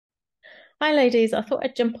Hi, ladies. I thought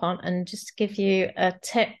I'd jump on and just give you a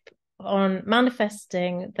tip on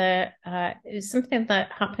manifesting that it was something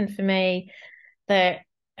that happened for me that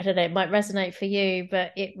I don't know, it might resonate for you,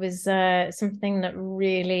 but it was something that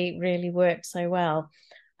really, really worked so well.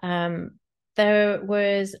 Um, there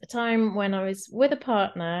was a time when I was with a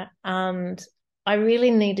partner and I really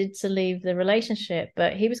needed to leave the relationship,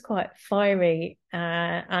 but he was quite fiery.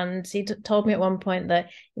 And he told me at one point that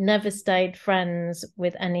he never stayed friends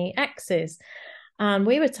with any exes. And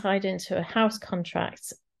we were tied into a house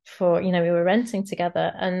contract for, we were renting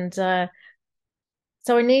together. And so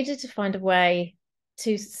I needed to find a way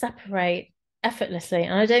to separate effortlessly.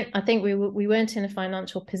 And I think we weren't in a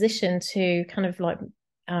financial position to kind of like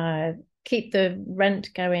uh, keep the rent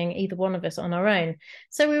going, either one of us on our own.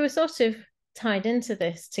 So we were sort of tied into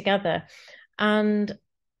this together. And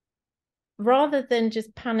rather than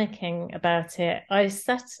just panicking about it, I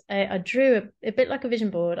drew a bit like a vision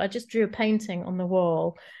board. I just drew a painting on the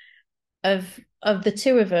wall of the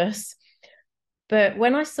two of us. But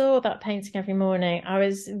when I saw that painting every morning, I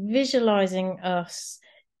was visualizing us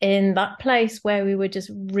in that place where we were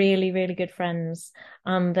just really, really good friends,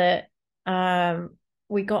 and that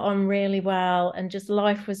we got on really well, and just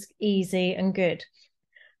life was easy and good.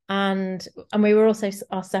 And we were also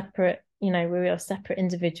our separate, we were separate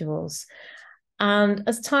individuals. And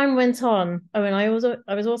as time went on, oh, and I was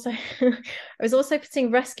also, I was also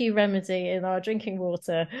putting rescue remedy in our drinking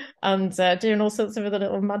water and doing all sorts of other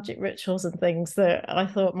little magic rituals and things that I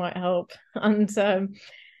thought might help. And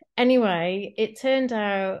anyway, it turned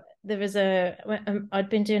out I'd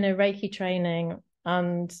been doing a Reiki training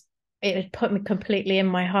and it had put me completely in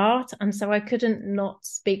my heart. And so I couldn't not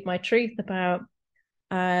speak my truth about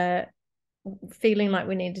uh, feeling like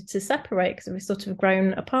we needed to separate because we sort of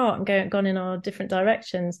grown apart and gone in our different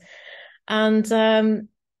directions. And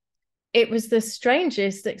it was the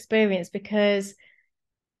strangest experience because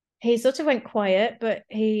he sort of went quiet, but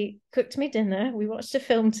he cooked me dinner. We watched a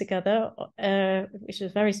film together, which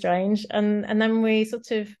was very strange. And then we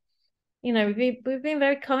sort of, we've been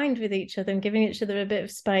very kind with each other and giving each other a bit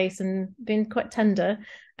of space and been quite tender.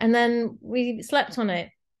 And then we slept on it.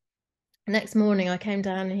 Next morning I came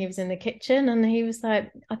down and he was in the kitchen and he was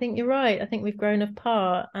like, I think you're right. I think we've grown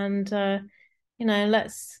apart and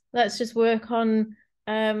let's just work on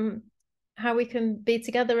um how we can be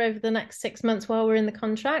together over the next 6 months while we're in the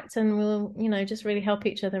contract and we'll, just really help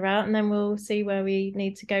each other out and then we'll see where we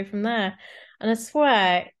need to go from there. And I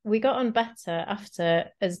swear we got on better after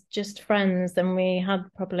as just friends than we had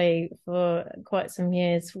probably for quite some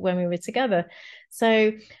years when we were together.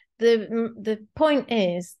 So the point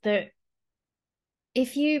is that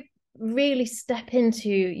if you really step into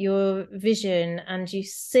your vision and you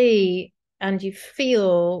see and you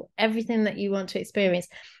feel everything that you want to experience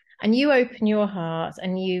and you open your heart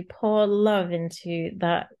and you pour love into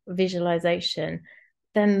that visualization,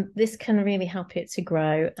 then this can really help it to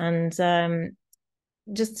grow and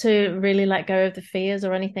just to really let go of the fears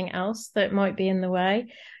or anything else that might be in the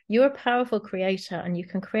way. You're a powerful creator and you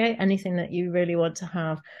can create anything that you really want to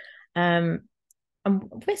have. Um, and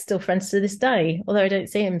we're still friends to this day, although I don't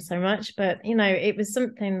see him so much. But it was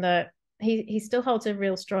something that he still holds a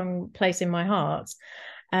real strong place in my heart.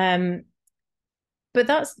 Um, but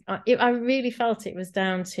I really felt it was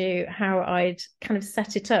down to how I'd kind of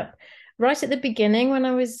set it up. Right at the beginning, when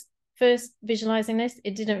I was first visualizing this,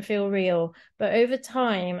 it didn't feel real. But over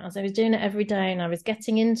time, as I was doing it every day and I was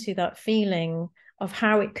getting into that feeling of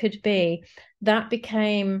how it could be,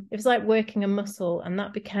 it was like working a muscle, and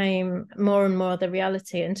that became more and more the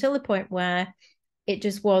reality until the point where it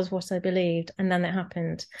just was what I believed, and then it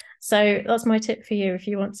happened. So that's my tip for you if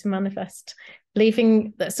you want to manifest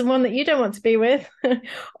leaving someone that you don't want to be with,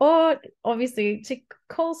 or obviously to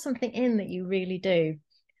call something in that you really do.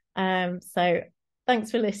 So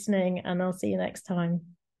thanks for listening, and I'll see you next time.